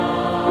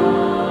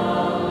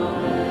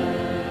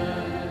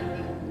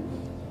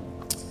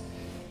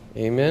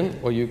Amen.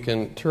 Well, you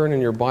can turn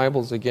in your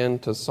Bibles again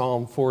to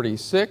Psalm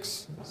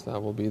 46. So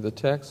that will be the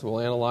text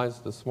we'll analyze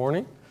this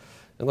morning.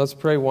 And let's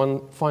pray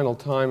one final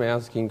time,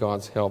 asking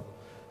God's help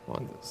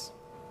on this.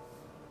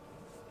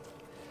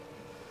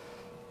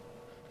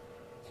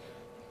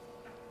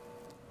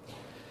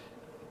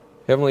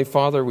 Heavenly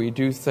Father, we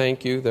do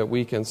thank you that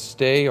we can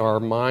stay our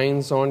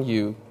minds on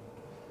you,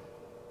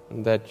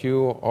 and that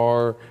you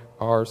are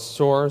our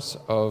source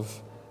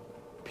of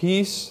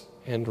peace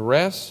and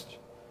rest,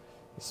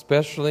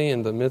 especially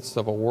in the midst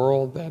of a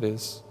world that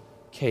is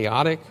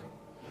chaotic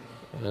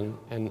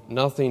and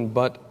nothing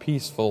but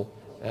peaceful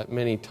at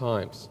many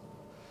times.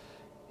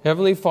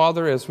 Heavenly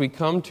Father, as we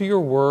come to your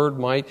word,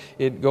 might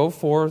it go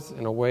forth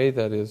in a way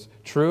that is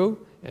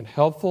true and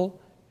helpful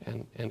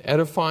and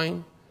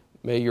edifying.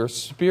 May your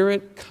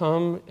Spirit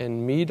come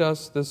and meet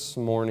us this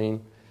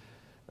morning,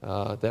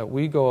 that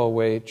we go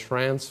away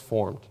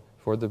transformed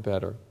for the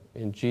better.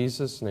 In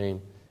Jesus'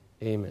 name,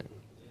 amen.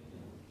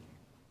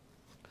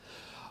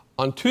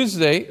 On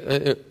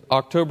Tuesday,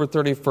 October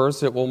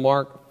 31st, it will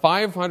mark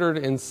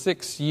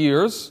 506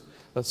 years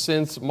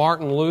since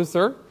Martin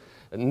Luther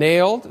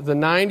nailed the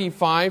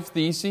 95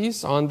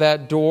 Theses on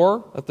that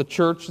door at the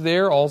church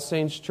there, All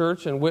Saints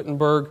Church in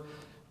Wittenberg,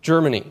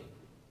 Germany.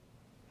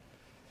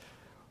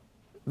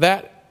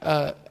 That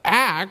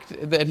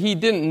act that he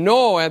didn't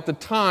know at the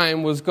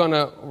time was going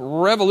to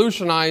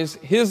revolutionize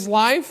his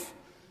life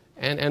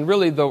and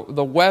really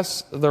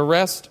the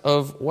rest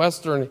of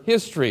Western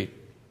history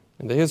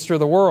and the history of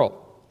the world.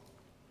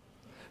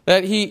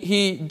 That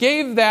he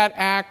gave that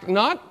act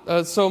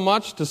not so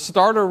much to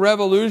start a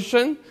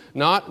revolution,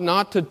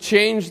 not to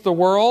change the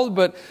world,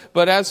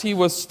 but as he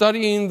was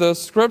studying the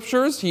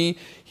Scriptures,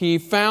 he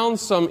found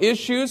some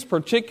issues,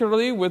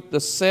 particularly with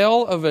the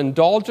sale of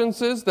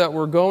indulgences that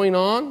were going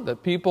on,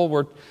 that people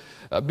were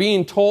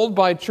being told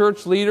by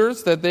church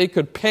leaders that they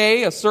could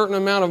pay a certain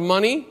amount of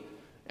money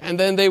and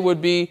then they would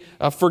be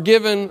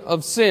forgiven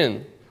of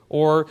sin,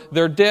 or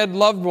their dead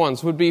loved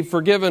ones would be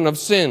forgiven of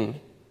sin.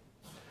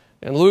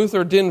 And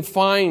Luther didn't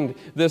find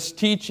this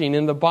teaching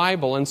in the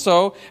Bible. And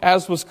so,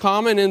 as was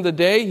common in the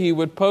day, he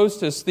would post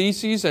his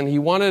theses, and he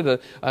wanted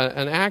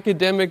an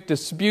academic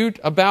dispute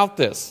about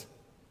this.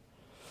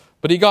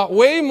 But he got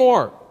way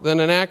more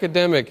than an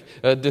academic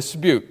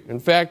dispute.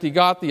 In fact, he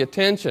got the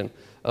attention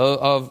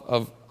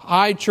of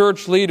high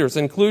church leaders,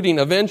 including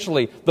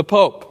eventually the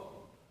Pope.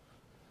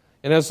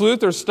 And as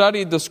Luther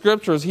studied the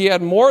Scriptures, he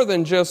had more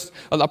than just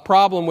a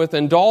problem with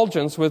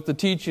indulgence with the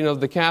teaching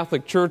of the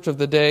Catholic Church of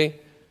the day.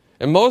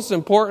 And most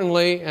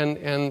importantly,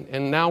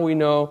 and now we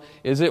know,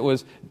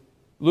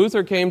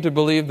 Luther came to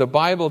believe the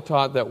Bible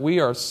taught that we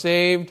are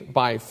saved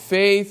by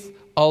faith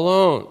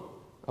alone,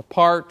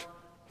 apart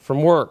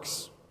from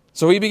works.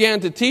 So he began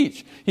to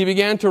teach. He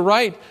began to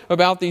write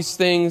about these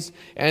things,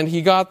 and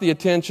he got the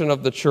attention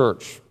of the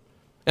church.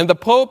 And the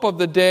Pope of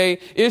the day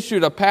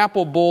issued a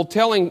papal bull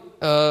telling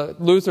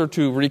Luther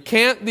to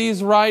recant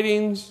these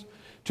writings,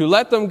 to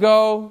let them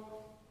go,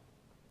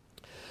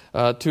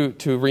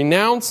 to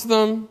renounce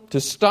them, to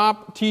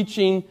stop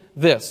teaching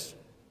this.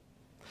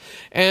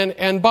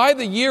 And by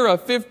the year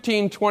of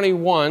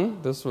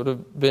 1521, this would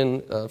have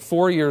been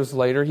 4 years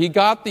later, he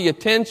got the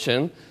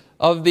attention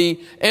of the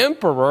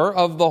emperor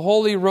of the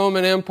Holy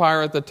Roman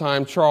Empire at the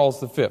time,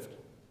 Charles V.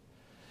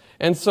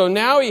 And so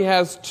now he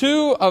has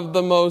two of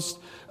the most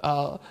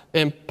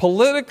and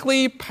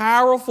politically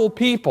powerful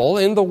people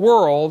in the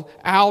world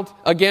out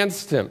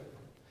against him.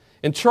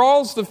 And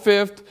Charles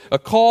V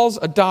calls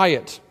a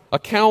diet, a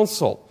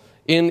council,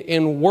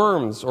 in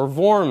Worms, or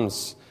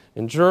Worms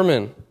in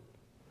German,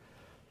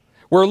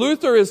 where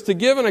Luther is to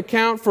give an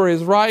account for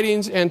his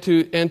writings and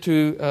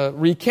to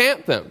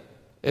recant them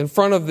in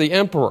front of the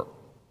emperor.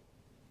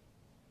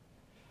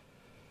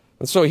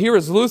 And so here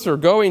is Luther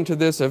going to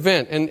this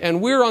event.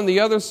 And we're on the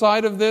other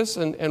side of this,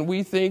 and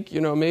we think,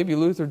 maybe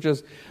Luther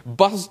just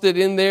busted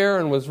in there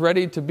and was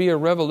ready to be a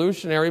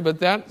revolutionary,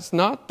 but that's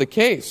not the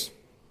case.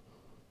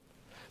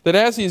 That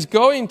as he's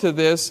going to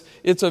this,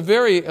 it's a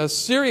very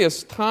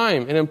serious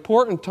time, an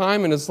important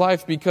time in his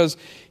life, because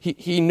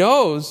he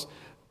knows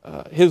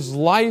his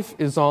life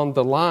is on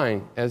the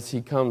line as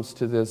he comes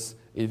to this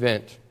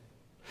event.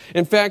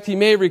 In fact, he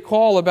may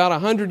recall about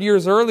 100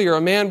 years earlier,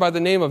 a man by the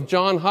name of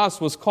John Huss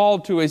was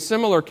called to a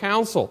similar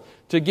council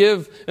to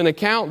give an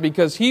account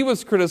because he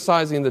was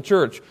criticizing the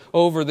church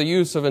over the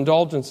use of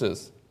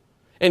indulgences.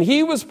 And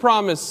he was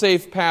promised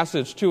safe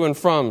passage to and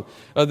from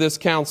this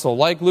council,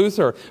 like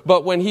Luther.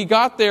 But when he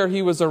got there,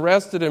 he was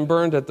arrested and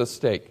burned at the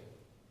stake.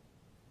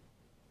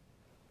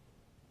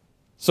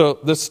 So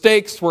the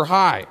stakes were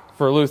high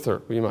for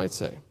Luther, we might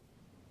say.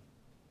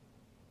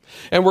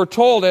 And we're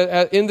told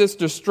in this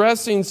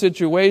distressing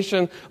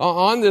situation,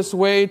 on this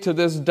way to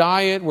this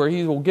diet where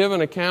he will give an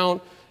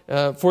account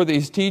for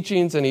these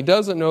teachings and he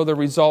doesn't know the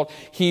result,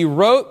 he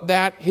wrote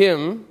that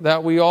hymn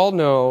that we all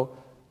know,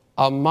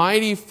 "A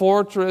mighty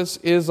fortress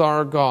is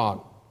our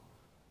God,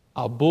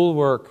 a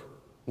bulwark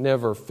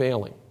never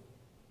failing."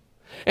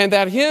 And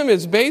that hymn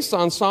is based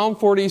on Psalm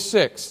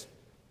 46.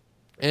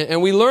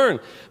 And we learn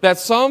that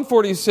Psalm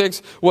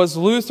 46 was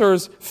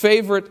Luther's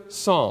favorite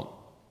psalm.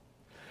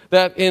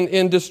 That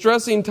in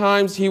distressing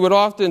times, he would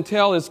often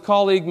tell his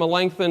colleague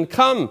Melanchthon,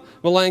 "Come,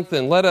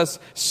 Melanchthon, let us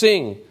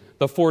sing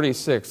the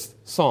 46th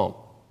Psalm."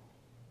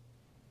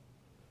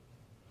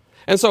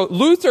 And so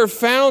Luther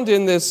found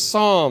in this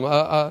psalm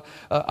a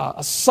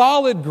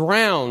solid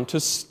ground to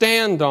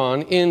stand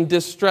on in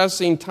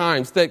distressing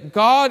times, that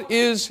God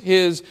is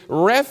his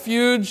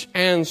refuge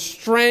and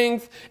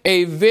strength,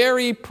 a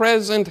very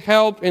present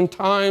help in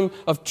time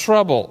of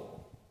trouble.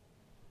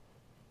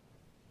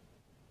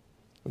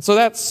 And so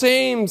that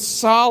same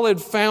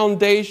solid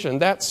foundation,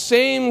 that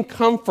same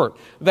comfort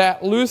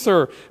that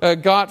Luther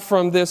got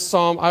from this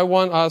psalm, I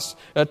want us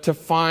to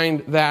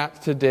find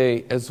that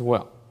today as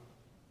well.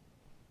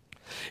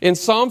 In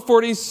Psalm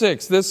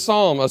 46, this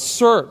psalm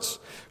asserts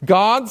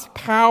God's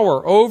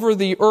power over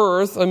the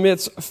earth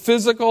amidst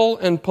physical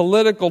and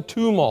political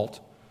tumult,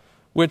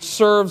 which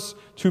serves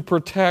to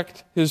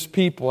protect his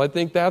people. I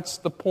think that's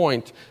the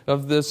point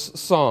of this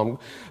psalm.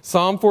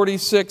 Psalm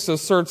 46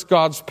 asserts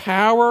God's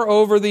power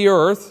over the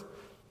earth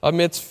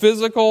amidst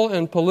physical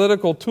and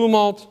political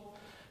tumult,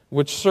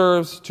 which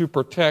serves to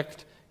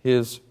protect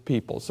his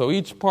people. So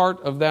each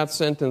part of that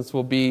sentence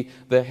will be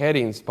the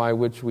headings by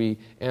which we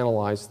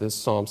analyze this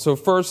psalm. So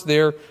first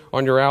there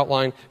on your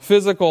outline,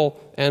 physical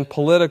and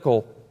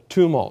political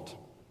tumult.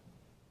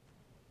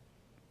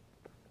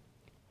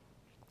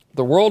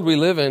 The world we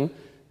live in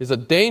is a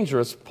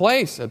dangerous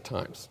place at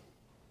times.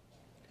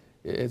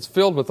 It's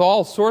filled with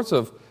all sorts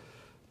of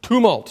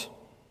tumult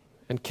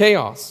and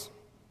chaos.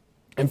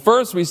 And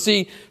first we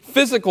see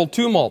physical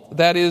tumult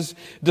that is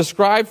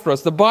described for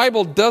us. The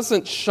Bible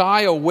doesn't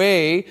shy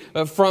away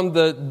from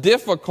the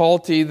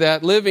difficulty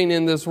that living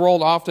in this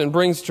world often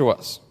brings to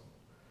us.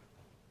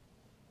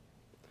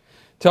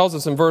 It tells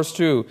us in verse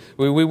 2,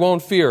 we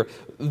won't fear.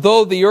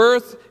 Though the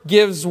earth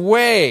gives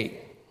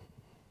way,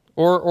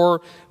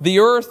 or the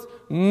earth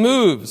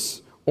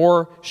moves,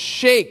 or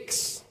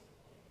shakes.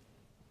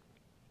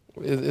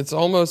 It's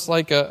almost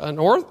like an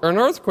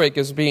earthquake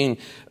is being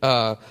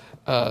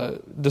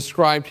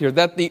described here,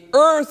 that the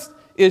earth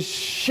is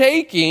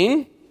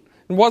shaking.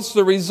 And what's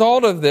the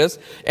result of this?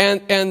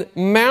 And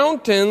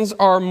mountains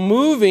are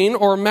moving,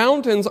 or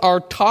mountains are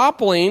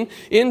toppling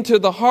into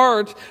the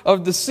heart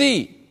of the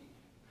sea.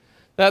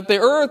 That the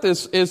earth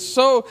is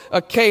so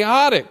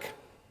chaotic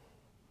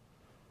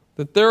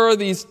that there are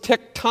these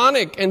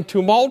tectonic and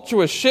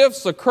tumultuous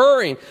shifts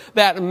occurring,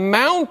 that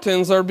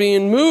mountains are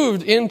being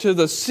moved into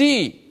the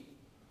sea.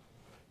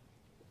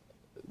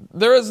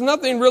 There is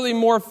nothing really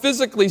more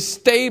physically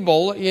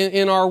stable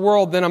in our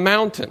world than a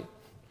mountain.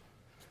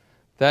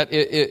 That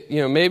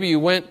maybe you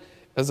went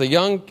as a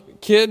young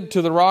kid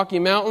to the Rocky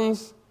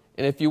Mountains,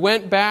 and if you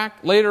went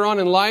back later on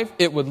in life,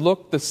 it would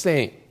look the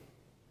same.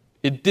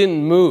 It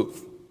didn't move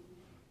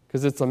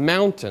because it's a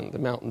mountain. The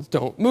mountains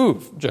don't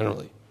move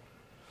generally.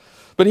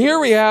 But here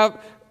we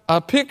have a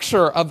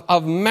picture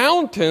of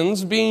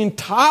mountains being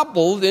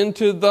toppled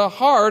into the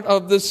heart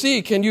of the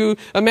sea. Can you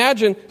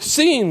imagine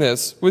seeing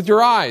this with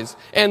your eyes,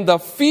 and the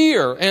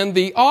fear and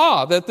the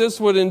awe that this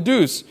would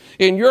induce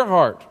in your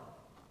heart?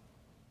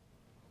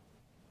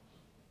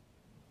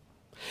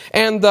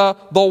 And the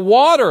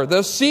water,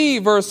 the sea,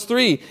 verse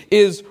 3,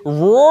 is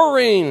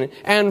roaring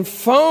and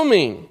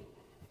foaming.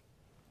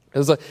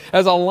 As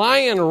a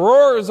lion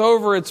roars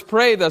over its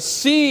prey, the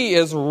sea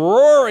is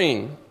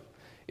roaring.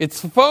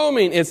 It's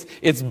foaming,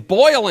 it's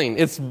boiling,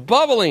 it's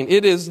bubbling.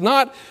 It is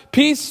not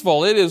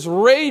peaceful, it is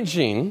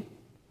raging.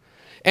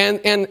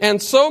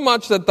 And so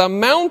much that the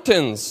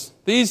mountains,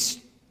 these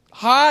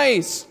high,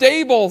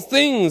 stable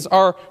things,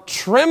 are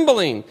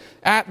trembling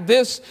at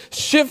this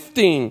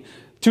shifting,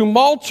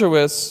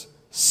 tumultuous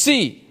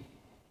sea.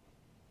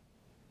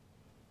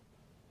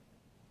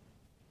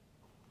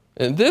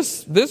 And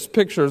this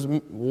picture is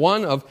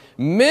one of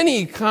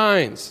many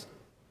kinds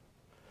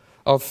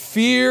of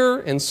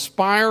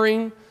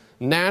fear-inspiring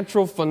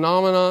natural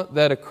phenomena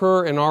that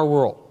occur in our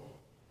world.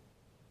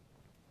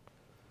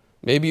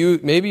 Maybe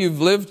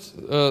you've lived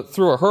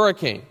through a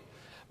hurricane.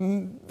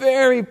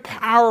 Very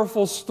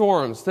powerful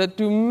storms that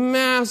do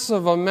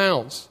massive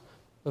amounts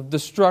of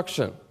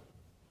destruction.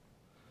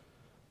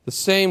 The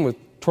same with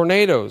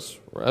tornadoes,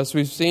 as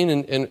we've seen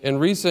in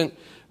recent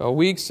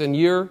weeks and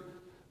year.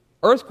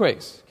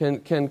 Earthquakes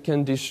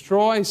can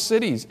destroy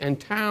cities and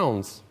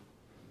towns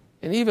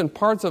and even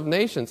parts of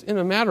nations in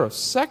a matter of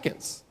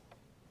seconds.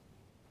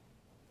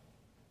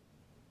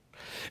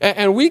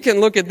 And we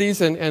can look at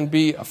these and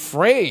be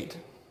afraid.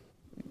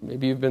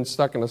 Maybe you've been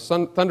stuck in a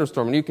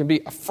thunderstorm, and you can be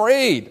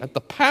afraid at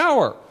the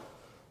power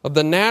of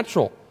the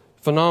natural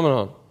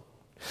phenomenon.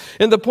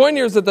 And the point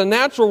here is that the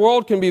natural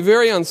world can be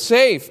very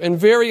unsafe and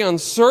very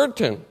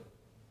uncertain.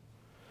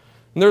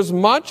 And there's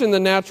much in the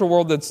natural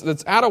world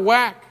that's out of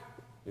whack,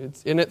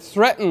 and it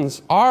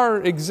threatens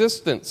our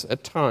existence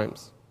at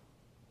times.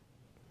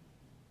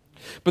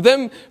 But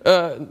then,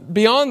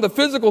 beyond the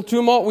physical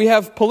tumult, we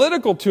have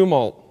political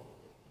tumult.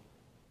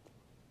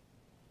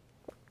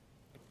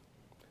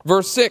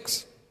 Verse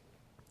 6,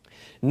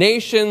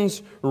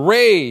 nations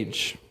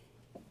rage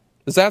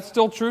Is that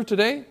still true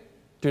today?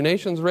 Do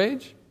nations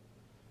rage?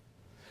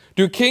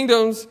 Do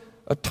kingdoms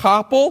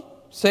topple?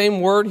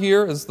 Same word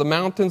here as the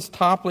mountains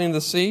toppling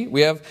the sea.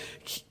 We have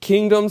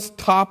kingdoms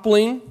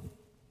toppling.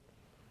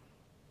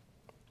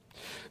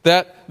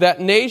 That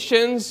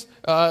nations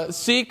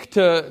seek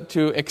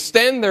to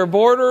extend their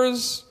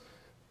borders,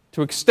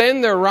 to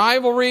extend their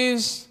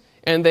rivalries,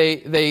 and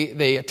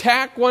they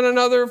attack one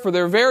another for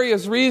their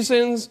various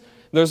reasons.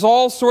 There's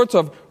all sorts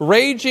of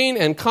raging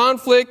and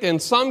conflict,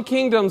 and some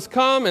kingdoms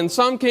come and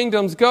some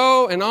kingdoms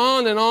go, and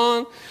on and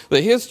on.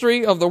 The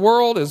history of the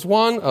world is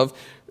one of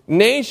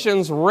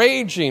nations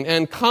raging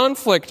and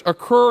conflict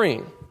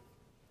occurring.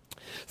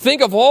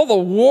 Think of all the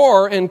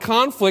war and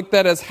conflict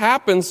that has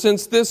happened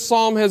since this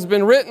psalm has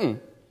been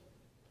written.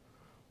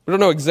 We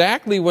don't know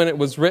exactly when it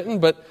was written,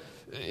 but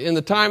in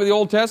the time of the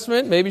Old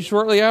Testament, maybe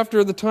shortly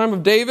after the time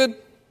of David.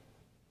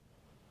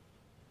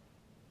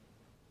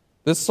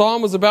 This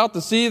psalm was about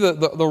to see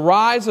the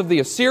rise of the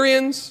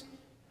Assyrians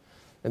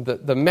and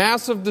the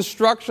massive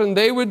destruction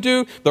they would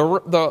do.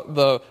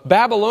 The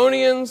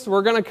Babylonians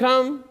were going to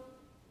come.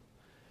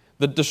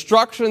 The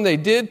destruction they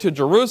did to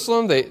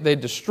Jerusalem, they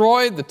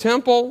destroyed the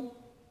temple.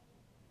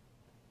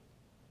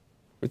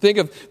 We think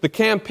of the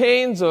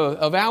campaigns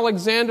of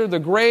Alexander the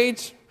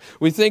Great.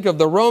 We think of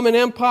the Roman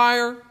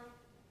Empire.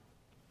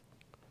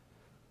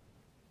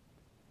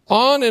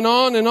 On and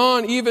on and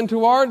on, even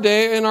to our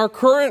day and our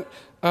current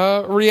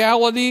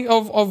reality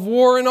of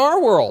war in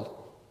our world.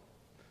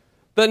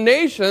 The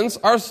nations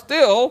are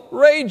still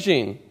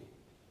raging.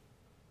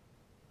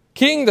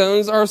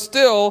 Kingdoms are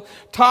still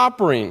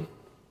toppling.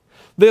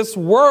 This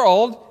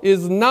world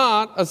is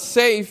not a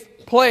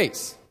safe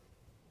place.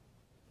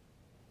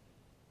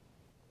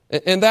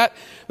 And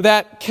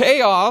that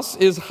chaos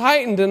is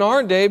heightened in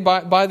our day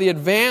by the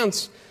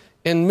advance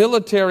in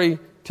military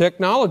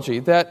technology,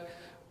 that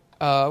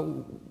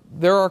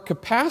there are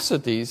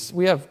capacities,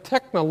 we have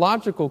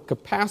technological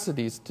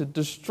capacities to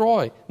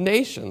destroy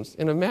nations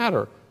in a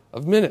matter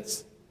of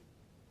minutes.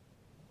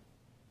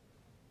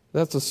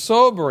 That's a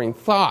sobering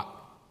thought.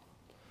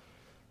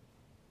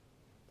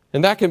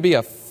 And that can be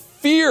a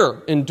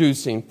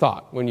fear-inducing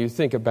thought when you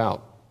think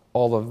about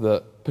all of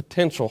the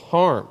potential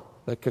harm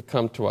that could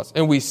come to us.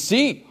 And we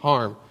see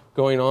harm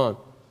going on.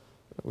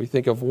 We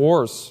think of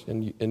wars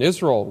in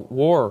Israel,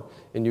 war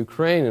in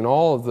Ukraine, and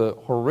all of the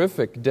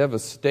horrific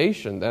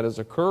devastation that is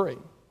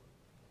occurring.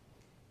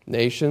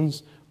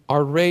 Nations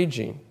are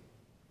raging.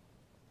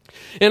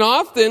 And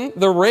often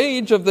the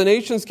rage of the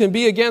nations can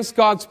be against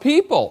God's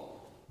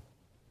people.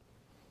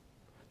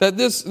 That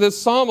this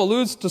psalm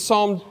alludes to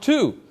Psalm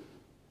 2.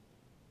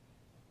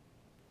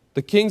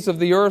 The kings of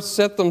the earth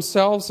set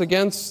themselves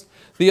against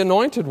the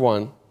Anointed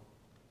One.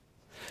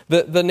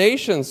 The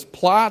nations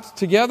plot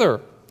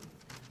together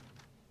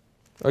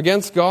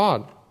against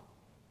God.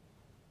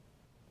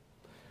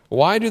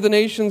 Why do the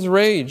nations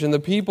rage and the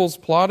peoples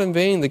plot in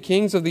vain? The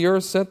kings of the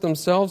earth set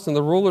themselves and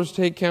the rulers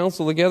take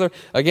counsel together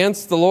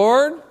against the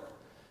Lord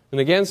and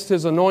against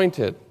His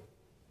anointed.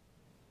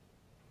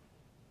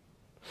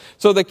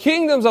 So the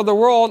kingdoms of the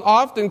world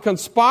often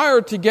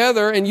conspire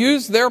together and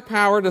use their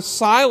power to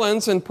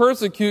silence and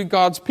persecute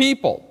God's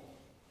people.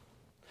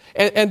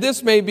 And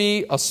this may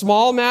be a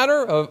small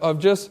matter of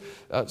just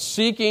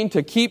seeking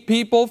to keep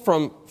people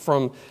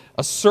from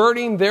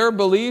asserting their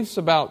beliefs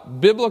about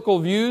biblical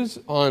views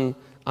on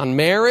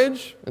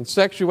marriage and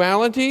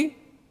sexuality.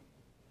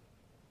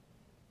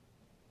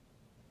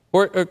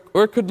 Or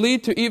it could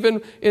lead to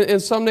even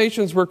in some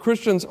nations where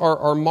Christians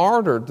are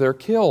martyred, they're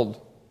killed.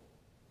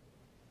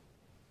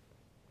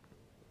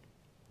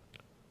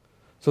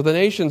 So the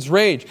nations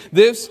rage.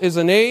 This is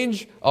an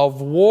age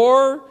of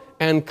war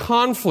and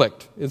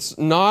conflict. It's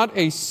not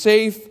a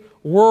safe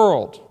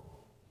world.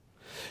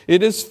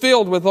 It is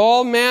filled with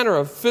all manner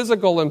of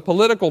physical and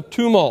political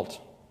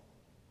tumult.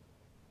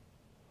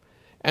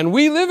 And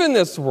we live in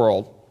this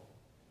world.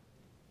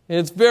 And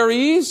it's very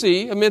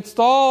easy, amidst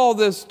all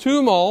this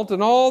tumult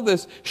and all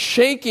this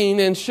shaking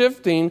and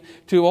shifting,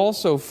 to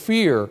also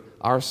fear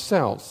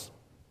ourselves.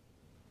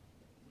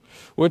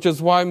 Which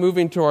is why,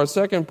 moving to our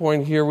second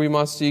point here, we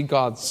must see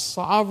God's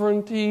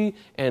sovereignty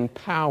and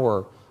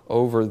power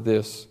over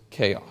this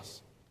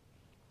chaos.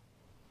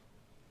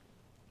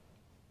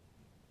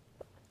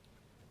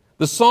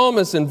 The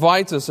psalmist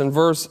invites us in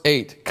verse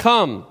 8,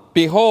 "Come,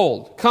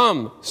 behold,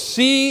 come,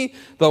 see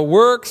the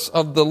works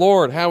of the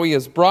Lord, how He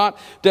has brought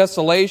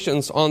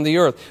desolations on the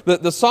earth."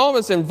 The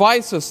psalmist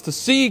invites us to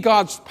see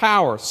God's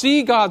power,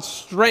 see God's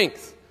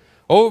strength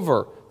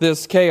over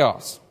this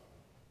chaos.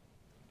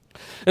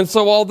 And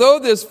so although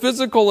this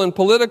physical and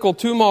political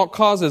tumult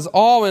causes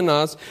awe in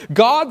us,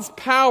 God's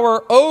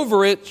power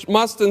over it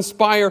must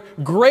inspire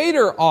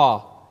greater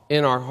awe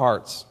in our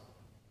hearts.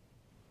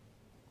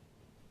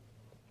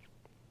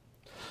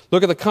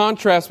 Look at the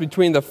contrast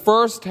between the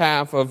first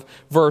half of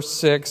verse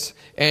 6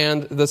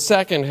 and the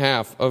second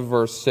half of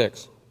verse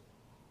 6.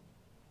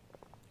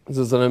 This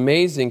is an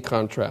amazing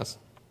contrast.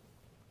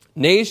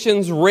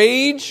 Nations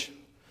rage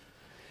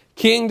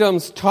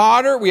Kingdoms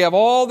totter. We have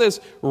all this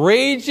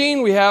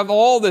raging. We have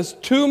all this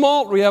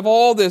tumult. We have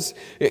all this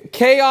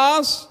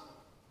chaos.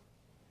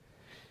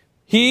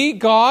 He,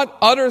 God,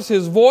 utters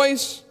His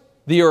voice,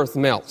 the earth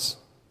melts.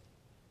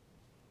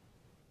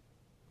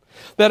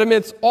 That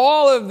amidst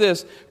all of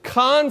this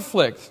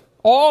conflict,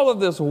 all of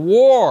this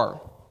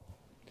war,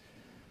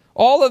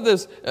 all of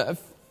this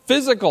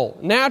physical,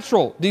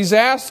 natural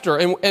disaster,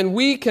 and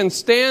we can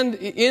stand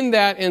in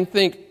that and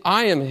think,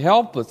 I am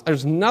helpless.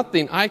 There's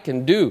nothing I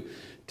can do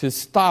to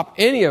stop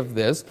any of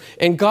this.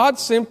 And God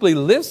simply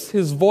lifts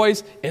His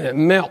voice and it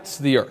melts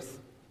the earth.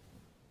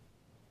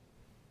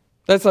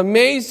 That's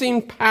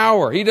amazing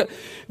power.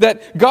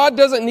 That God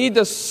doesn't need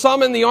to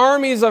summon the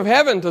armies of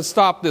heaven to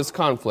stop this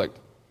conflict.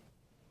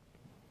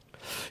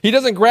 He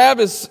doesn't grab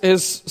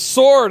his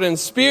sword and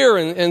spear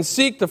and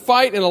seek to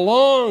fight in a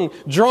long,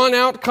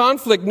 drawn-out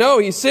conflict. No,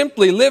 He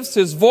simply lifts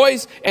His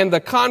voice and the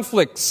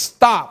conflict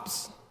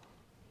stops.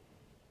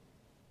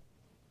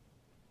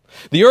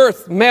 The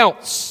earth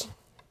melts.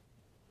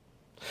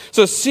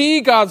 So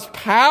see God's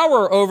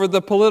power over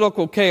the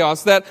political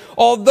chaos, that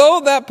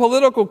although that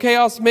political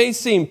chaos may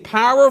seem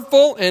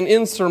powerful and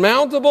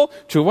insurmountable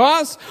to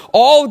us,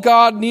 all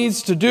God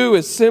needs to do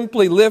is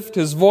simply lift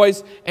His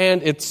voice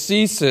and it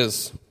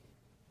ceases.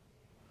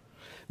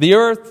 The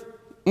earth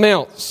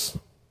melts.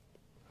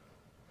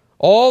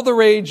 All the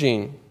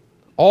raging,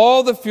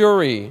 all the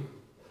fury,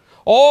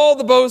 all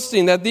the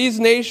boasting that these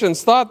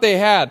nations thought they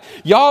had,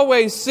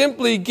 Yahweh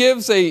simply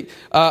gives an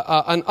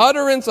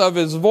utterance of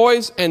His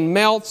voice and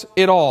melts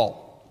it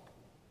all.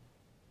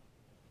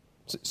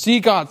 See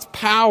God's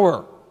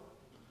power,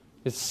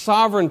 His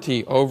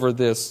sovereignty over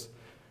this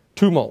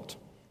tumult.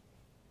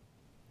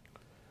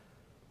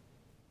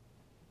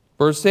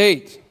 Verse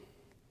 8.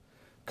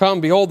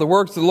 Come, behold the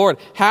works of the Lord,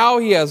 how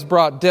He has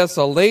brought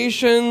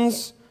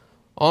desolations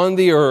on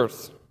the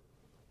earth.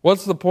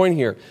 What's the point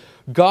here?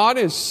 God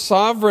is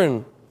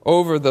sovereign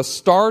over the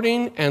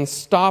starting and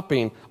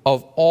stopping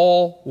of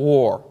all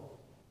war.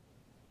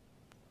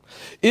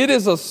 It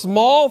is a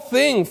small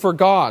thing for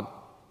God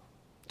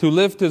to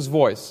lift His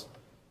voice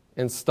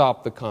and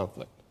stop the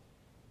conflict.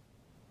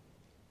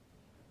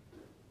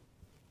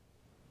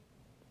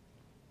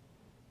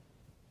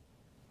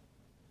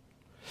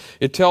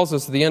 It tells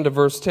us at the end of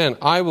verse 10,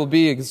 I will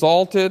be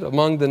exalted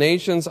among the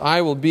nations.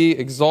 I will be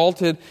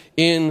exalted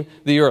in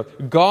the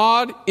earth.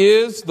 God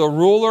is the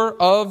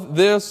ruler of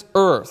this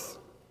earth.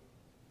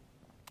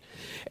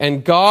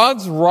 And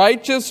God's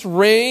righteous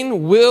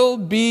reign will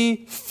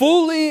be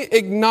fully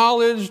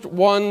acknowledged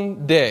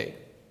one day.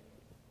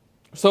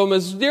 So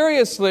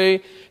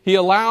mysteriously, He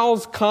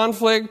allows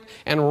conflict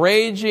and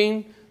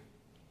raging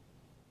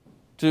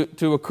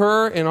to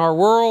occur in our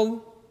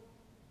world.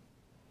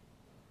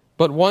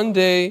 But one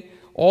day,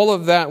 all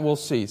of that will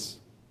cease.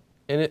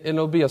 And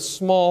it'll be a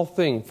small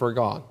thing for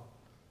God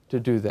to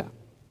do that.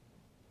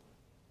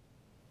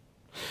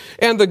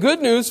 And the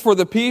good news for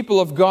the people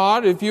of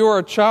God, if you are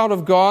a child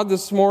of God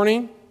this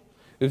morning,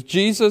 if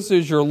Jesus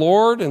is your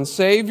Lord and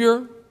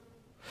Savior,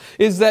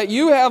 is that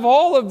you have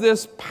all of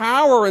this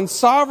power and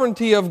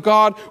sovereignty of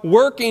God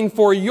working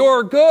for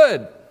your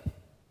good.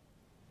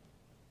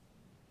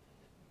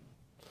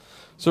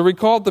 So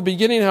recall at the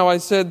beginning how I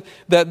said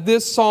that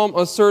this psalm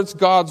asserts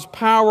God's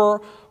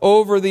power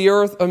over the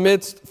earth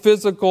amidst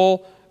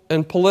physical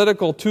and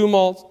political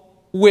tumult,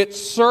 which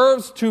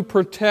serves to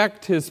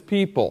protect His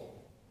people.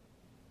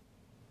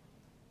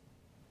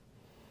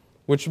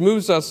 Which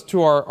moves us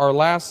to our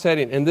last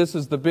heading, and this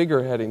is the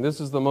bigger heading.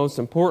 This is the most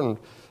important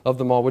of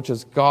them all, which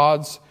is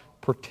God's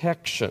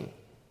protection.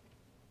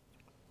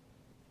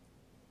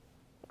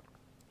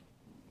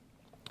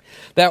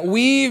 That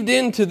weaved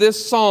into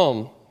this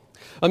psalm,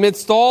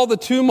 amidst all the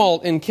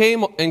tumult and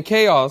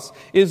chaos,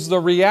 is the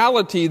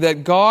reality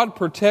that God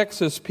protects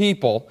His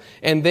people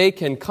and they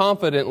can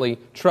confidently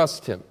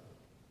trust Him.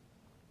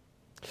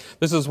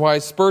 This is why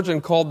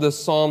Spurgeon called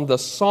this psalm the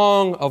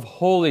Song of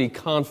Holy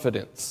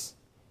Confidence.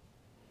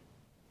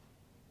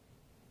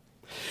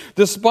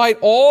 Despite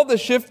all the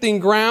shifting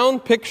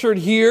ground pictured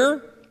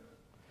here,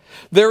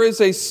 there is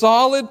a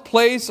solid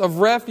place of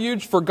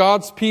refuge for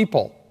God's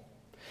people.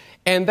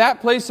 And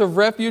that place of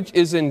refuge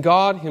is in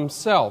God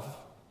Himself.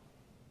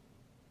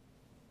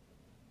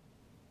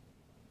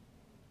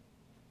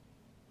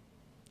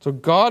 So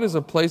God is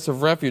a place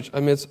of refuge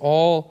amidst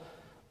all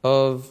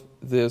of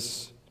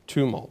this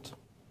tumult.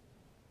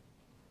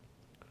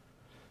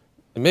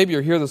 And maybe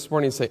you're here this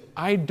morning and say,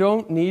 I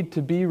don't need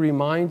to be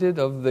reminded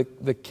of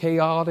the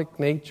chaotic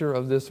nature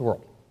of this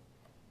world.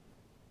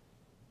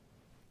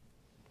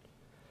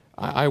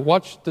 I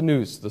watched the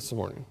news this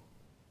morning.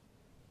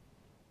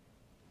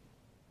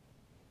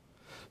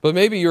 But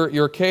maybe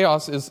your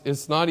chaos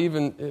is not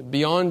even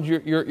beyond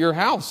your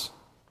house.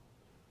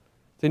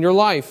 It's in your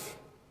life.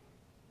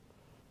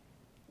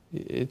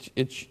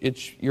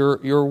 It's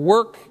your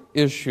work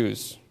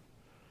issues.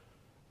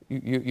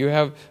 You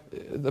have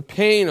the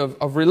pain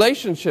of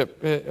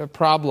relationship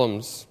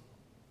problems.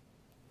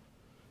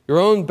 Your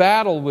own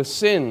battle with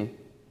sin.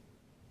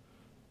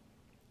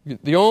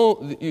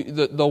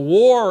 The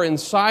war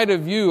inside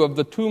of you of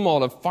the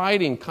tumult of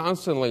fighting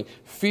constantly,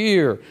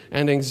 fear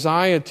and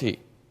anxiety.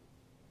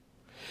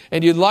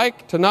 And you'd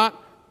like to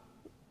not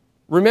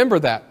remember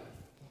that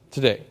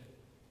today.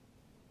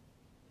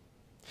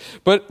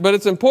 But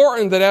it's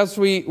important that as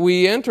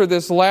we enter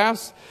this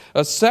last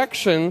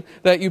section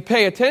that you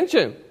pay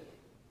attention.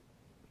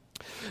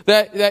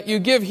 That you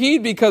give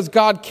heed because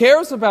God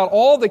cares about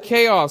all the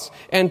chaos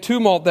and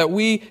tumult that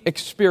we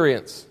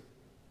experience.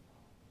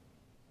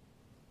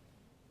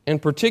 And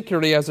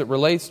particularly as it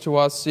relates to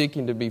us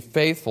seeking to be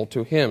faithful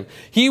to Him.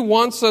 He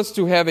wants us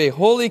to have a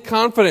holy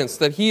confidence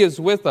that He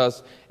is with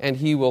us and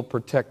He will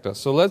protect us.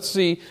 So let's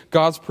see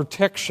God's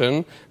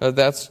protection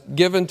that's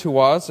given to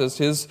us as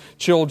His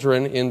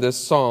children in this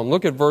psalm.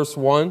 Look at verse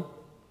 1.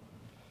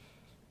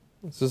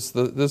 This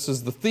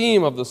is the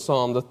theme of the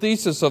psalm, the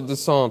thesis of the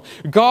psalm.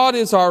 God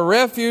is our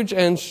refuge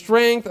and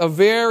strength, a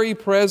very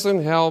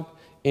present help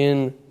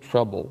in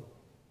trouble.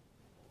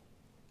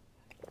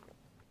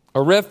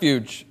 A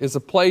refuge is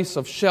a place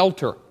of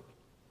shelter,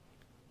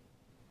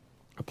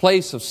 a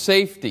place of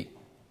safety.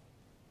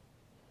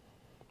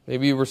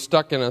 Maybe you were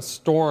stuck in a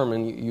storm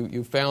and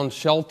you found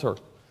shelter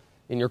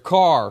in your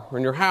car or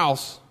in your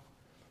house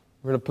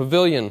or in a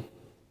pavilion.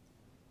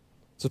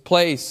 It's a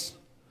place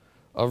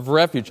of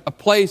refuge, a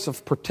place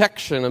of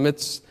protection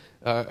amidst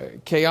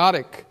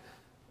chaotic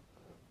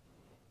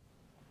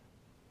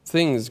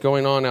things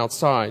going on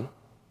outside.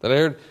 I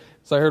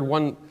heard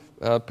one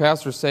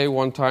pastor say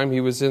one time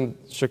he was in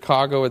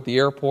Chicago at the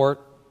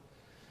airport,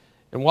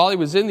 and while he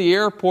was in the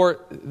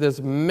airport, this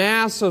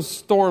massive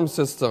storm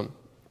system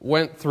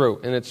went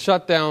through, and it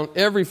shut down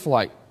every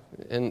flight,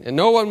 and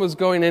no one was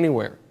going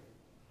anywhere.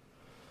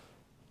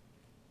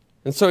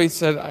 And so he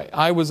said,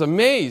 I was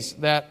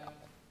amazed that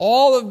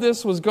all of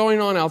this was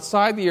going on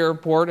outside the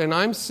airport, and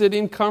I'm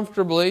sitting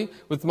comfortably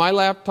with my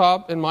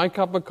laptop and my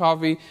cup of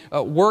coffee,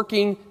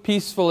 working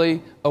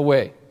peacefully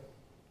away.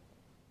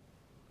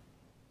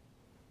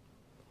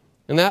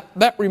 And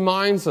that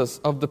reminds us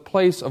of the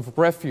place of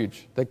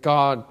refuge that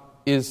God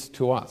is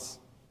to us.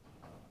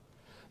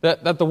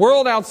 That the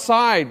world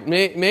outside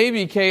may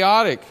be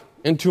chaotic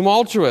and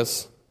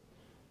tumultuous,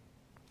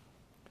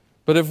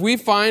 but if we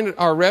find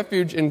our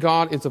refuge in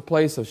God, it's a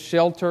place of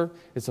shelter,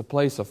 it's a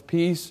place of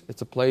peace,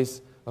 it's a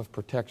place of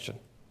protection.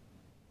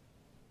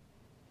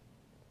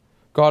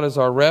 God is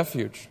our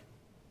refuge.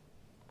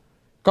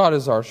 God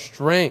is our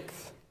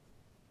strength.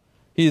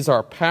 He is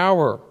our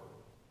power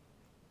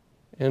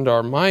and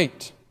our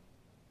might.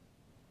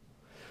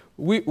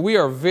 We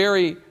are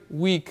very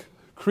weak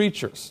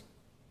creatures.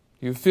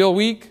 You feel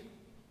weak?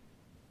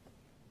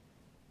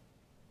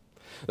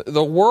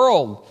 The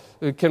world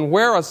can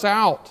wear us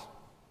out.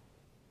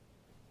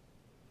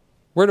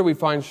 Where do we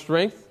find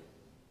strength?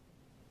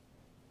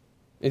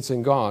 It's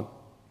in God,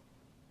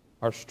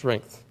 our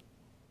strength.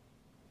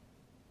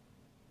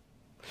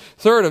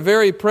 Third, a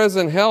very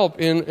present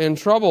help in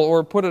trouble,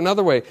 or put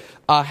another way,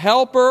 a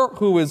helper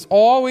who is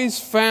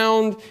always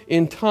found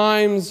in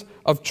times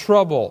of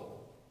trouble.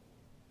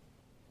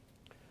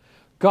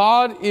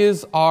 God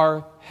is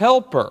our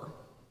helper.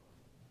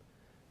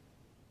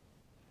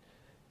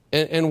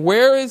 And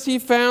where is He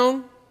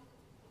found?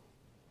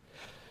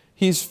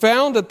 He's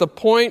found at the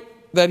point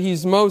that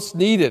He's most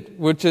needed,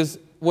 which is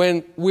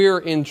when we're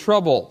in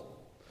trouble,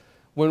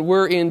 when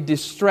we're in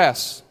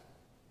distress.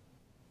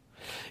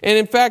 And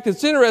in fact,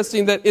 it's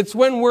interesting that it's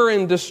when we're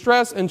in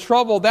distress and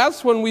trouble,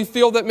 that's when we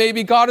feel that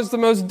maybe God is the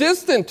most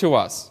distant to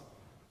us.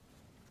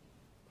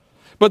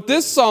 But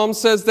this psalm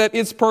says that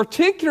it's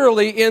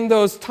particularly in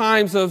those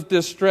times of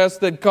distress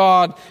that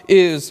God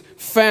is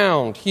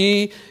found.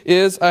 He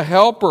is a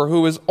helper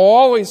who is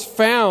always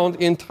found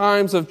in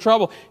times of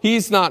trouble.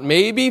 He's not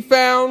maybe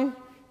found.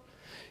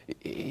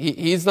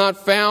 He's not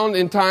found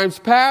in times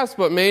past,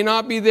 but may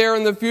not be there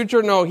in the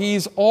future. No,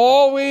 He's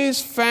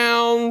always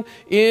found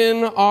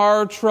in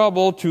our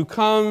trouble to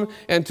come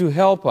and to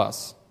help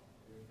us,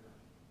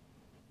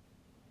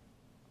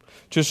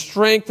 to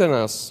strengthen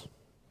us,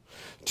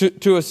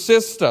 to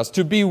assist us,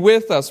 to be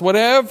with us,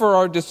 whatever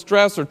our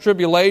distress or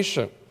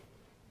tribulation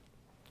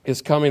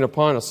is coming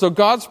upon us. So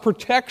God's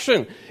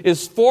protection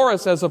is for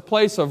us as a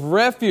place of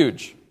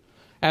refuge,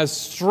 as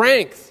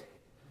strength,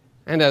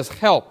 and as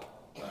help.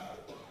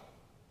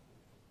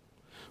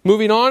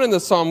 Moving on in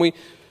the psalm,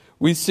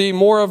 we see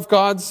more of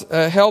God's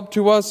help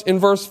to us in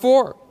verse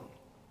 4.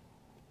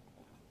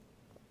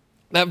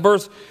 That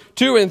verse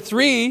 2 and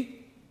 3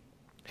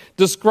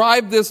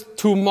 describe this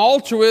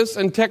tumultuous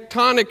and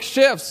tectonic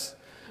shifts.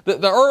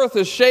 The earth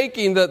is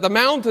shaking, the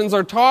mountains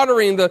are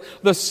tottering,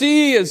 the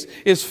sea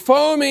is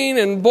foaming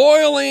and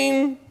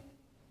boiling.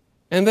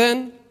 And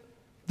then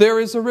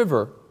there is a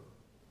river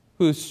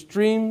whose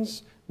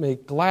streams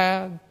make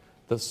glad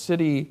the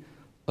city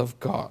of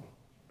God.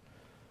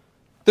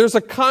 There's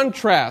a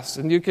contrast,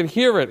 and you can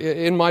hear it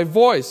in my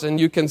voice, and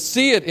you can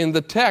see it in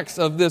the text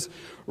of this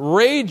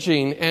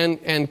raging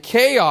and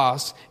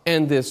chaos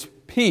and this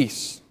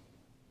peace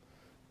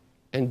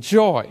and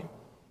joy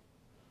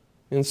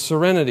and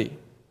serenity.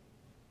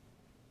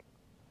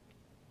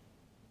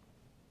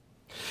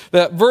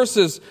 That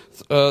verses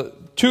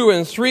 2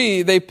 and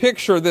 3, they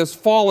picture this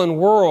fallen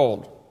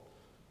world,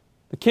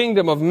 the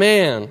kingdom of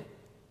man.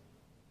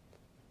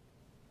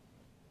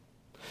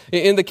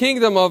 In the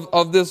kingdom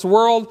of this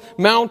world,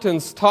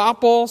 mountains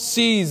topple,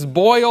 seas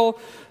boil,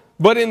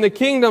 but in the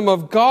kingdom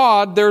of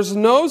God, there's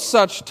no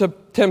such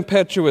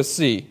tempestuous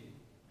sea.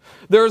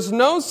 There's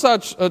no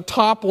such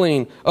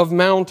toppling of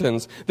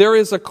mountains. There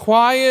is a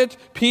quiet,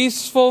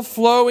 peaceful,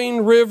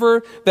 flowing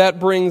river that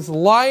brings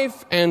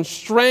life and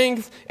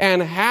strength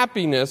and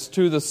happiness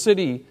to the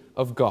city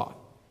of God.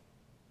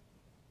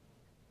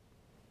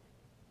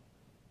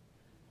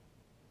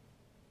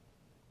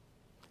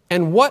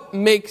 And what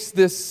makes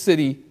this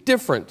city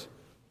different?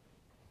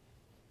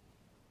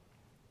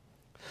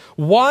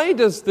 Why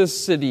does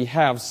this city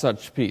have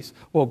such peace?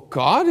 Well,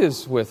 God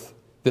is with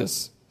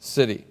this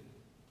city.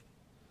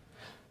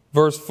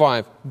 Verse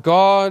 5,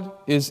 God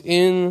is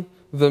in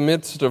the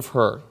midst of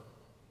her.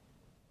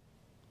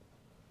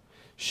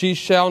 She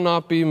shall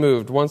not be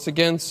moved. Once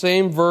again,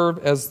 same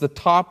verb as the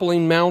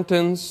toppling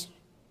mountains.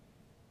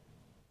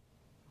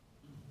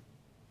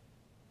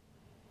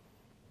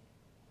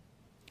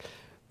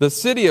 The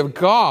city of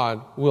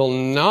God will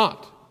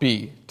not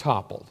be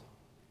toppled.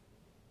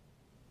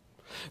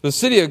 The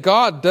city of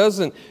God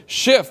doesn't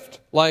shift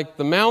like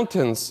the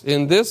mountains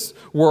in this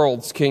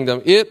world's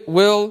kingdom. It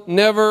will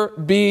never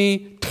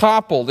be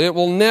toppled. It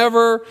will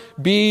never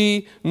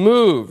be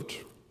moved.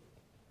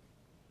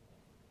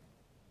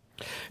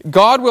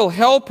 God will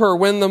help her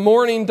when the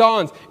morning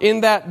dawns.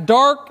 In that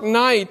dark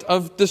night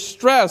of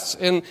distress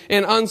and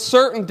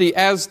uncertainty,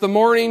 as the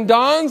morning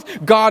dawns,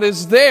 God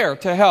is there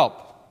to help.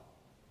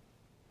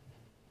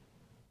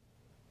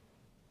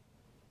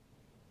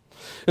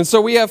 And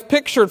so we have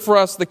pictured for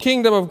us the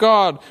kingdom of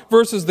God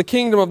versus the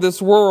kingdom of this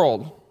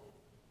world.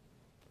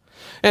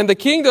 And the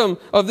kingdom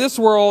of this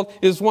world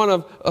is one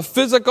of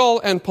physical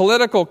and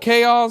political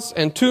chaos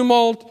and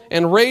tumult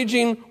and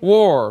raging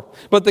war.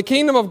 But the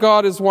kingdom of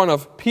God is one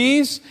of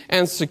peace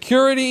and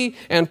security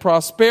and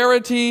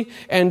prosperity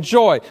and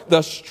joy.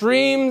 The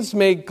streams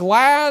make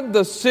glad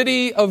the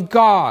city of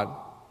God.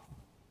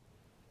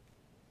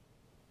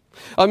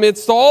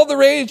 Amidst all the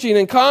raging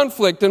and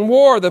conflict and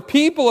war, the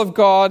people of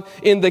God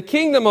in the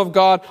kingdom of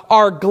God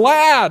are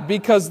glad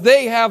because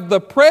they have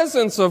the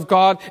presence of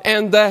God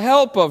and the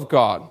help of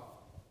God.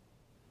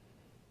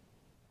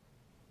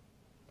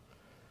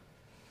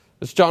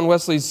 As John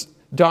Wesley's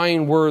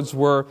dying words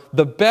were,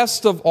 the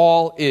best of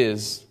all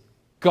is,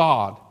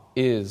 God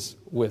is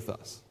with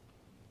us.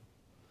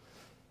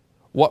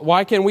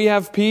 Why can we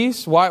have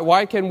peace?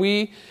 Why can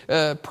we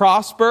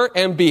prosper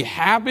and be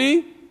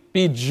happy,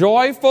 be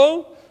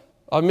joyful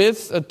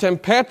amidst a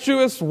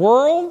tempestuous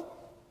world?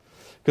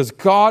 Because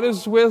God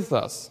is with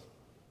us.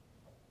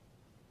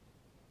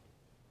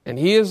 And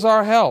He is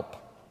our help.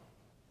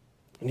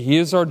 And He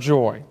is our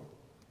joy.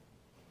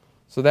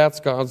 So that's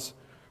God's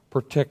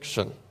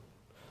protection.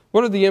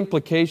 What are the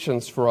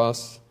implications for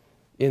us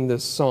in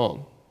this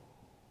psalm?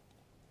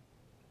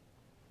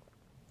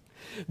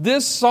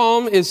 This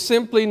psalm is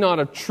simply not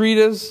a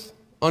treatise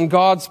on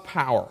God's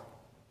power.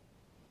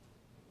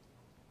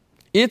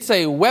 It's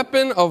a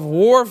weapon of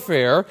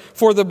warfare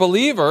for the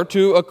believer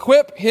to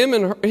equip him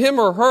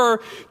or her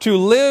to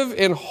live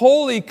in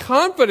holy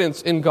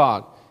confidence in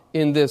God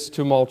in this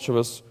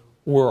tumultuous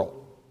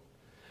world.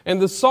 And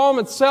the psalm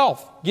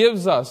itself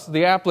gives us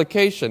the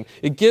application.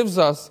 It gives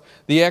us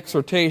the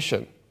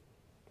exhortation.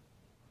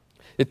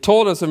 It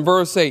told us in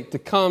verse 8 to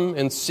come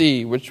and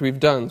see, which we've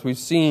done. We've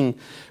seen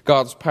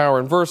God's power.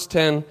 In verse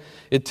 10,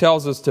 it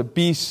tells us to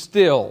be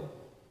still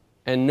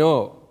and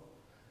know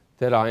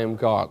that I am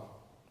God.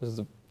 This is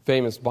a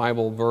famous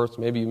Bible verse.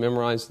 Maybe you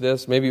memorized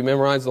this. Maybe you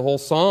memorized the whole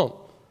psalm.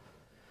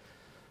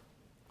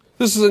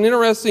 This is an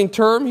interesting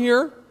term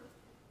here.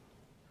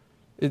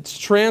 It's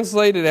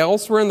translated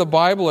elsewhere in the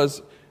Bible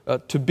as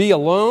to be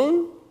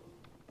alone,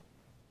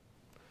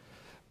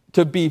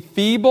 to be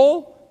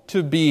feeble,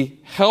 to be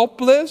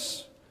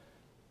helpless,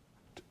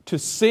 to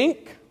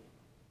sink.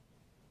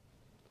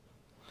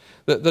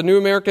 The New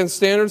American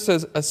Standard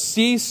says,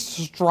 cease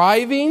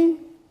striving.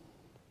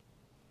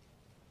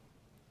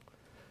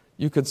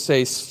 You could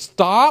say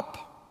stop.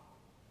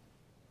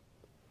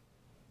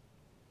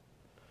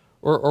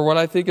 Or what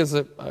I think is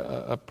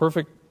a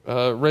perfect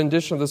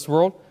rendition of this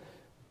world,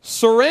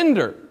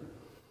 surrender.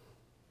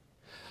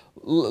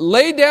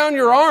 Lay down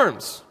your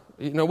arms.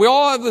 We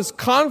all have this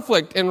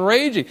conflict and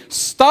raging.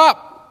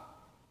 Stop.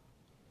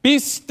 Be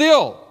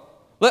still.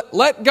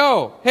 Let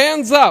go.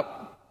 Hands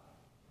up.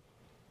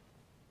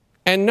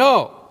 And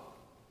know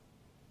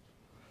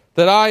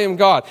that I am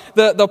God.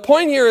 The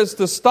point here is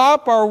to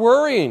stop our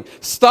worrying,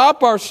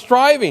 stop our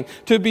striving,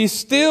 to be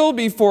still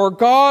before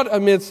God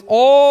amidst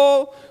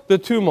all the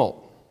tumult.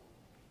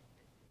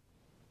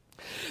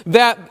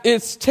 That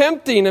it's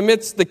tempting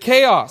amidst the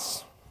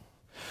chaos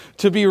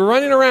to be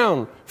running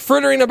around,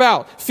 frittering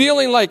about,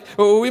 feeling like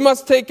we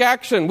must take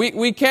action.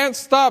 We can't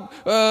stop.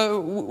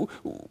 I'm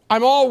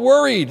all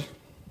worried.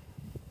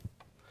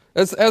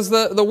 As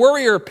the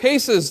worrier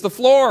paces the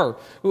floor,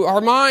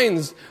 our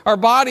minds, our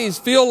bodies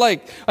feel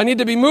like I need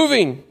to be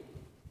moving.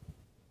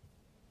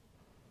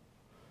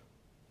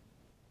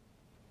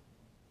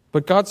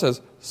 But God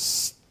says,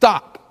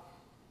 stop.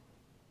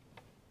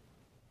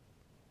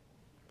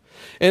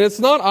 And it's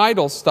not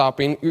idle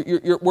stopping.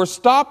 We're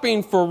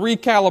stopping for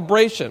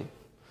recalibration,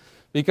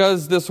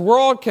 because this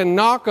world can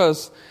knock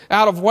us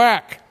out of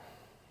whack.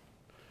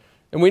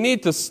 And we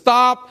need to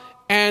stop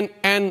and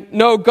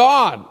know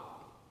God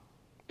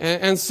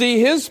and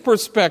see His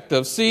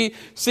perspective, see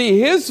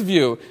His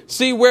view,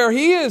 see where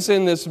He is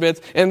in this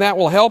midst, and that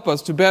will help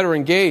us to better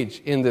engage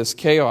in this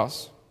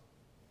chaos.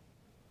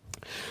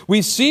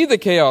 We see the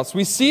chaos,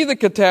 we see the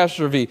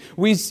catastrophe,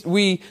 we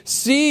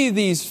see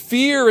these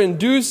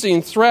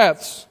fear-inducing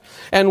threats,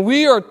 and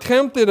we are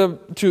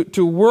tempted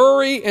to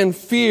worry and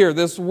fear.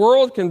 This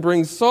world can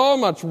bring so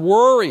much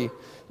worry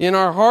in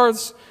our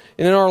hearts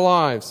and in our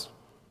lives.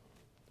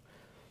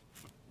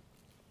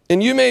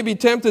 And you may be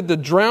tempted to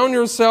drown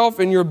yourself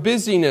in your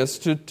busyness,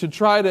 to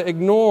try to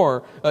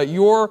ignore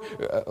your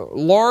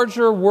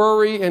larger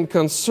worry and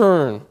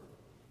concern.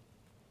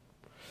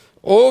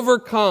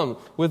 Overcome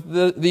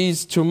with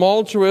these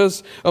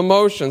tumultuous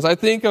emotions. I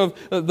think of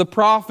the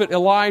prophet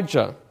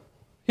Elijah.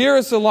 Here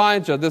is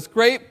Elijah, this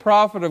great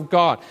prophet of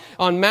God,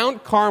 on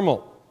Mount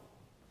Carmel.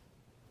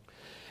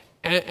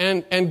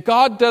 And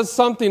God does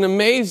something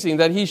amazing,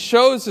 that He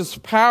shows His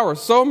power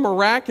so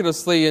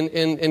miraculously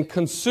in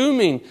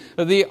consuming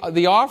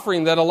the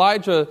offering that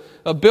Elijah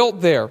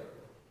built there.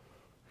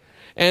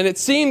 And it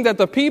seemed that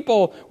the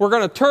people were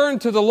going to turn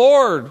to the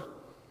Lord.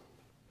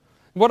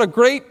 What a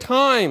great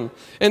time.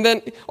 And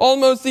then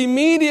almost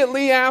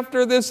immediately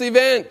after this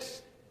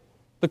event,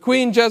 the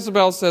Queen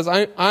Jezebel says,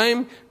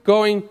 I'm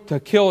going to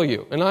kill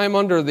you. And I'm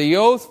under the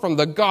oath from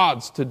the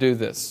gods to do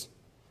this.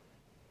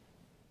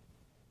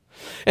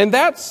 And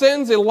that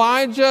sends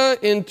Elijah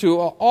into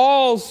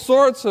all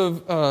sorts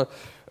of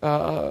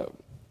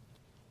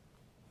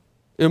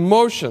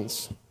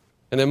emotions,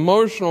 an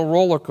emotional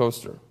roller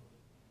coaster.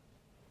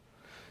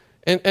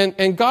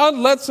 And God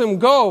lets him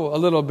go a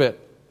little bit.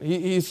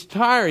 He's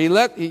tired.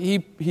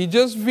 He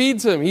just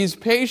feeds him. He's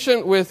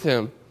patient with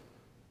him.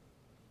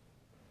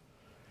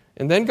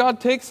 And then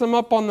God takes him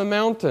up on the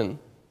mountain.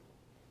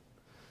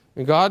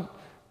 And God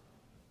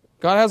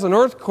has an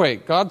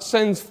earthquake. God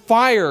sends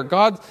fire.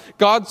 God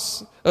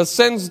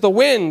sends the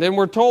wind. And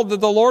we're told that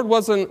the Lord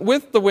wasn't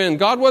with the wind.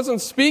 God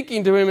wasn't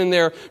speaking to him in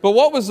there. But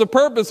what was the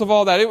purpose of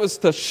all that? It was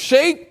to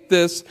shake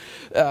this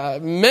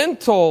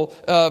mental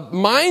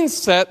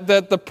mindset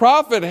that the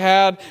prophet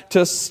had,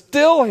 to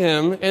still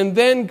him. And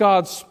then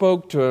God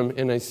spoke to him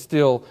in a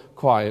still,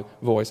 quiet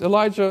voice.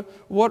 Elijah,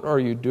 what are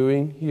you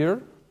doing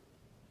here?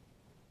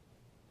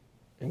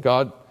 And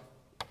God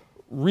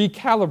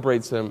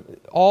recalibrates him.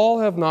 All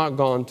have not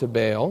gone to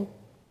Baal.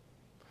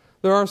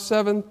 There are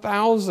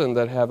 7,000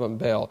 that haven't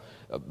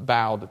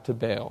bowed to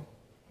Baal.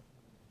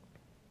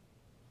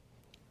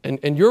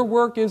 And your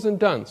work isn't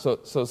done.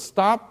 So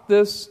stop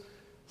this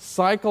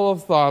cycle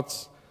of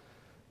thoughts,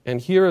 and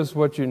here is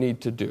what you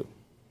need to do.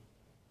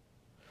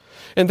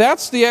 And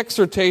that's the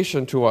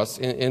exhortation to us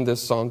in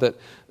this psalm,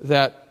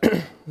 that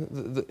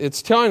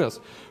it's telling us,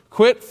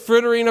 quit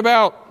frittering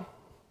about.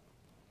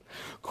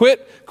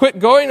 Quit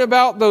going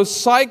about those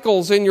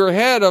cycles in your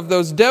head of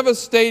those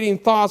devastating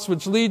thoughts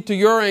which lead to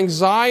your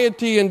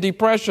anxiety and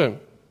depression.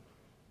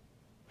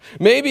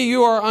 Maybe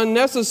you are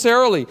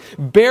unnecessarily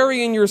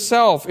burying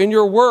yourself in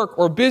your work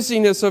or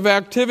busyness of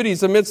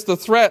activities amidst the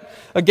threat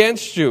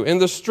against you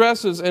and the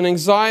stresses and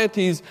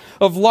anxieties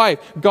of life.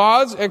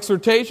 God's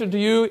exhortation to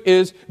you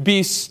is,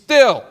 be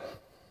still.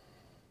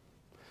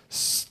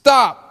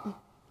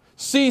 Stop.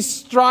 Cease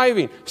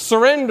striving.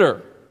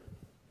 Surrender.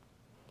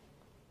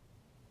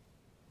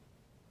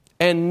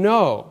 And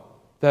know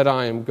that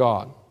I am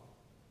God.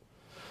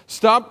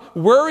 Stop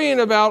worrying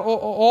about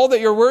all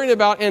that you're worrying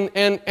about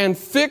and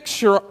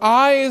fix your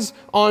eyes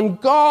on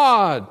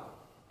God.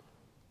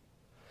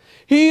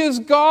 He is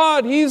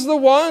God. He's the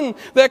one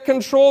that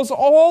controls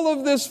all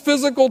of this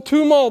physical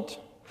tumult.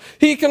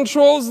 He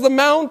controls the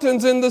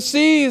mountains and the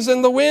seas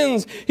and the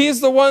winds. He's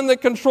the one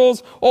that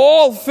controls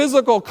all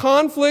physical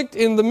conflict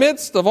in the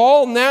midst of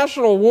all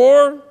national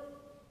war.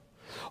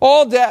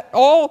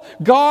 All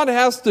God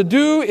has to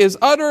do is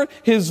utter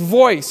His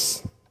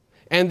voice,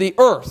 and the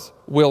earth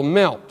will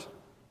melt.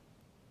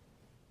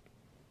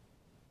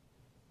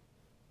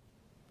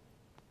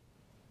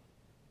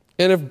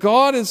 And if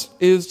God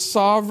is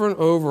sovereign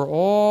over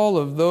all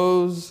of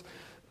those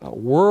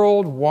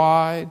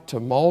worldwide,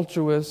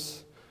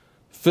 tumultuous,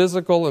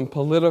 physical and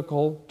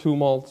political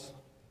tumults,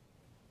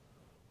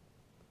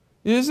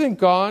 isn't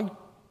God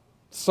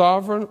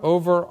sovereign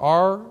over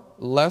our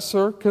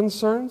lesser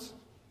concerns?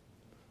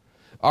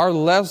 Our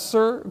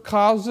lesser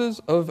causes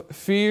of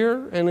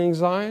fear and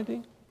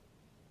anxiety?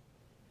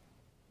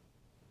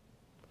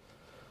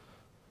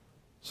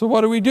 So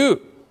what do we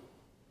do?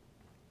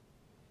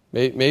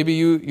 Maybe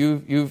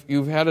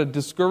you've had a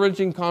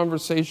discouraging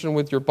conversation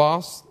with your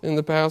boss in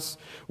the past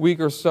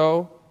week or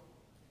so.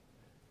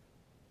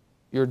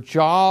 Your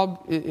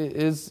job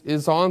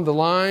is on the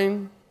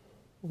line.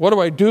 What do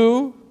I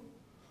do?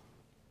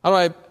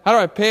 How do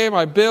I pay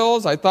my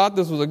bills? I thought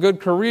this was a good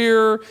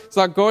career. It's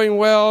not going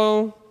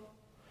well.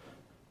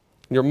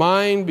 your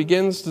mind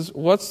begins to,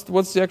 what's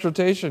the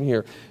exhortation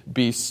here?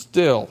 Be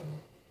still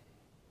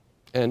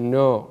and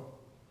know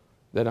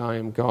that I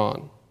am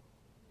God.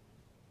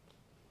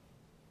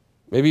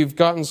 Maybe you've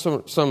gotten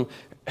some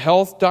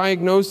health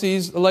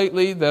diagnoses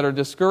lately that are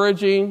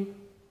discouraging.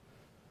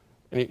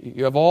 And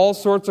you have all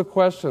sorts of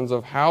questions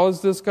of how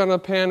is this going to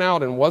pan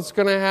out and what's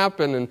going to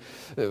happen and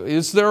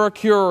is there a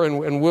cure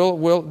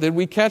and did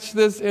we catch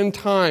this in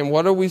time?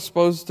 What are we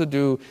supposed to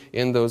do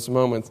in those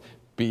moments?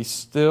 Be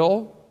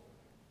still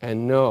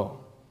and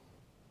know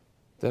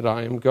that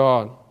I am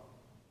God.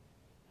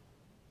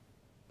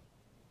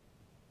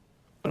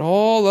 And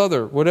all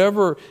other,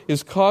 whatever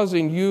is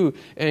causing you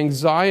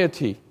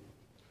anxiety,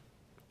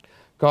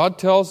 God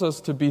tells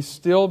us to be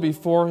still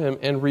before Him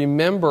and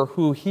remember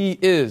who He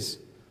is.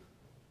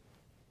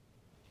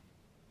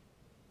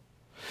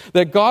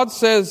 That God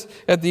says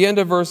at the end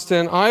of verse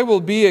 10, I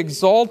will be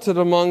exalted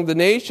among the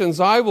nations,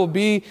 I will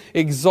be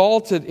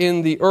exalted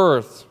in the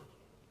earth.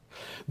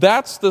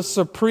 That's the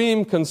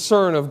supreme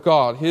concern of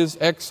God, His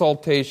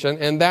exaltation,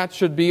 and that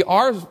should be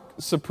our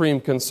supreme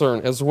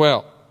concern as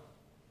well.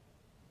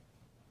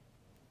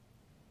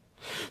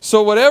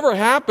 So whatever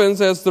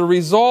happens as the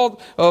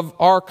result of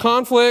our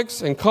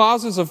conflicts and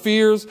causes of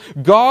fears,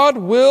 God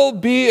will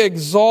be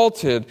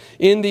exalted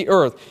in the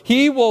earth.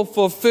 He will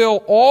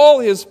fulfill all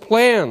His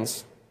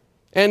plans.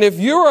 And if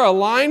you are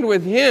aligned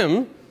with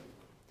Him,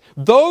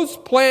 those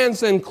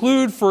plans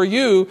include for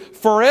you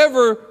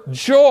forever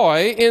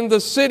joy in the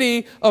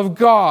city of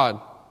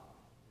God.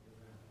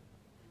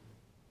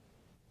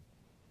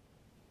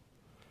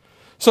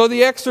 So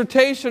the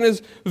exhortation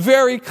is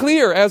very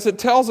clear as it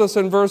tells us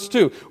in verse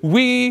 2.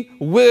 We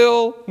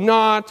will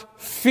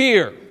not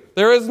fear.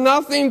 There is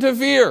nothing to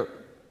fear.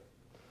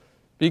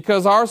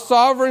 Because our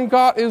sovereign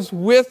God is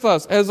with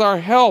us as our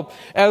help,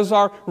 as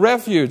our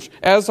refuge,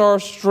 as our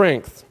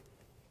strength.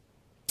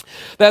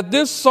 That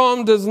this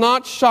psalm does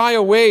not shy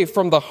away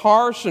from the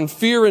harsh and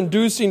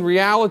fear-inducing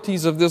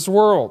realities of this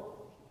world.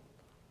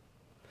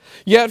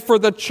 Yet for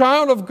the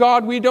child of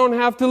God, we don't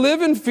have to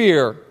live in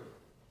fear.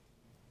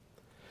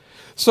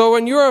 So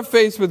when you are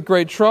faced with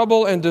great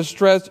trouble and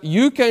distress,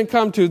 you can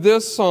come to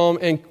this psalm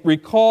and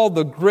recall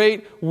the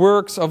great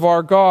works of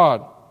our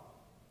God.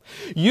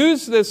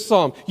 Use this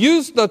psalm.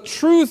 Use the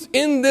truth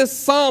in this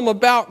psalm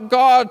about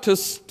God to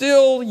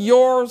still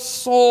your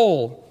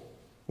soul.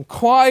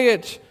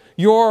 Quiet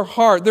your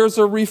heart. There's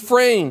a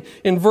refrain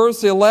in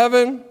verse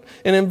 11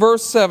 and in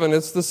verse 7.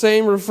 It's the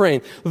same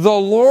refrain. The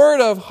Lord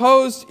of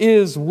hosts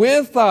is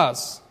with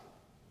us.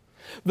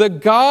 The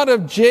God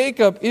of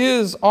Jacob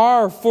is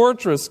our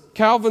fortress.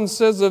 Calvin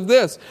says of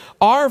this,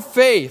 our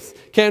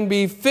faith can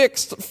be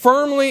fixed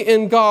firmly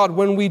in God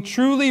when we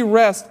truly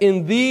rest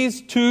in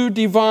these two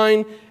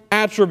divine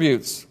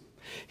attributes.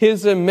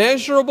 His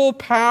immeasurable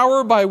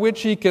power by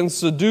which He can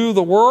subdue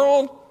the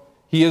world.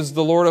 He is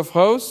the Lord of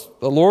hosts,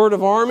 the Lord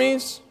of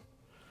armies.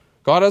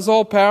 God has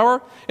all power.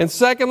 And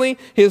secondly,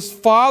 His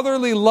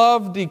fatherly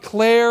love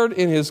declared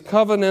in His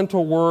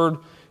covenantal word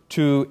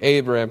to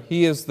Abraham.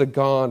 He is the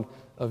God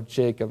of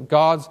Jacob.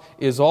 God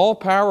is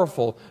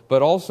all-powerful,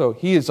 but also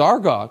He is our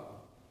God.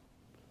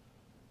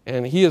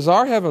 And He is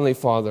our Heavenly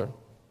Father.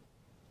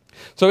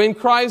 So in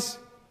Christ,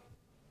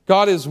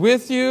 God is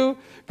with you,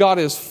 God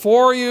is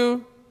for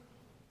you,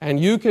 and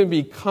you can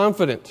be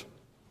confident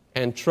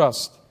and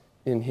trust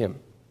in Him.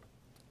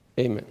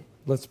 Amen.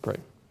 Let's pray.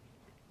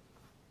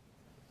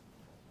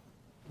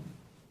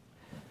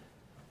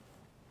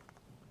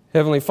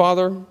 Heavenly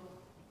Father,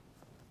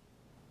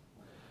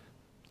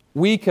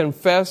 we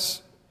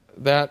confess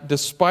that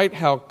despite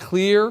how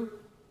clear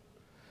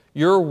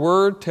your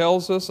word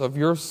tells us of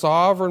your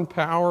sovereign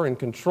power and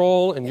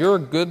control and your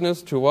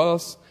goodness to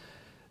us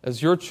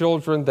as your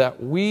children,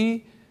 that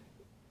we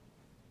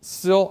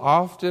still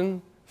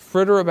often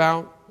fritter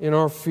about in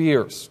our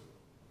fears,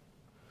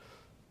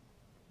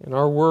 in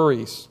our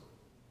worries.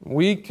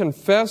 We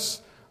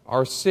confess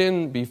our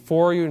sin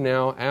before you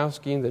now,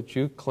 asking that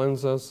you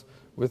cleanse us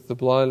with the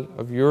blood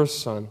of your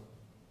Son.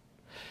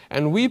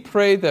 And we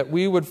pray that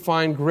we would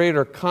find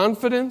greater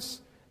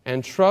confidence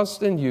and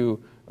trust in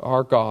you,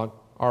 our God,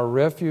 our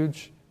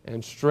refuge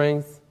and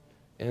strength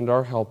and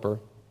our helper.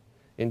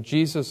 In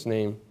Jesus'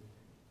 name,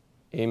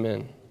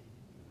 amen.